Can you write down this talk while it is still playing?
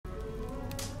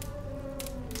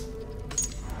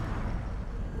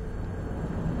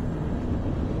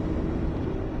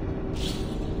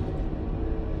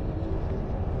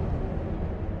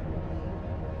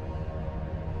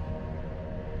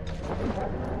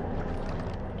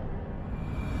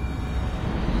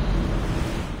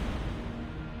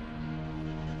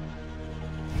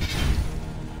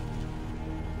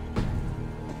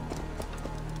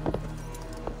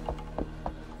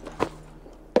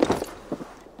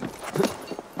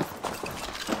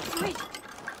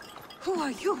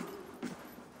are you?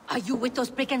 Are you with those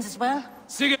brigands as well?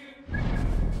 Sigurd!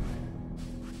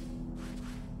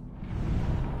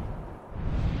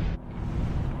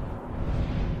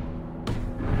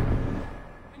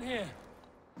 In here.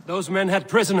 Those men had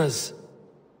prisoners.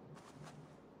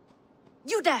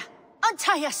 You there!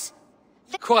 Untie us!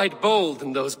 Quite bold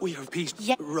in those. We are peace.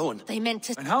 Yeah, Rowan. they meant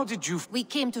to... And how did you We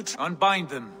came to... unbind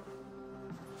them?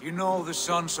 You know the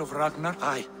sons of Ragnar?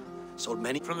 Aye. Sold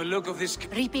many. From the look of this...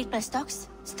 Rebuild my stocks?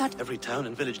 Start... Every town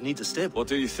and village needs a stable.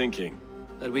 What are you thinking?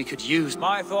 That we could use.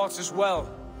 My thoughts as well.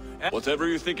 Whatever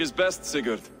you think is best,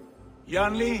 Sigurd.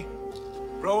 Yanli,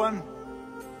 Rowan,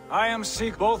 I am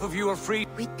sick. Both of you are free.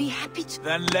 We'd be happy to...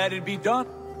 Then let it be done.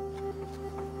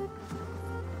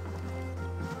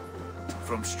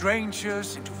 From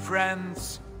strangers into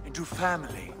friends, into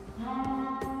family.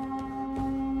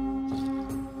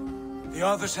 The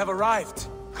others have arrived.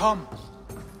 Come.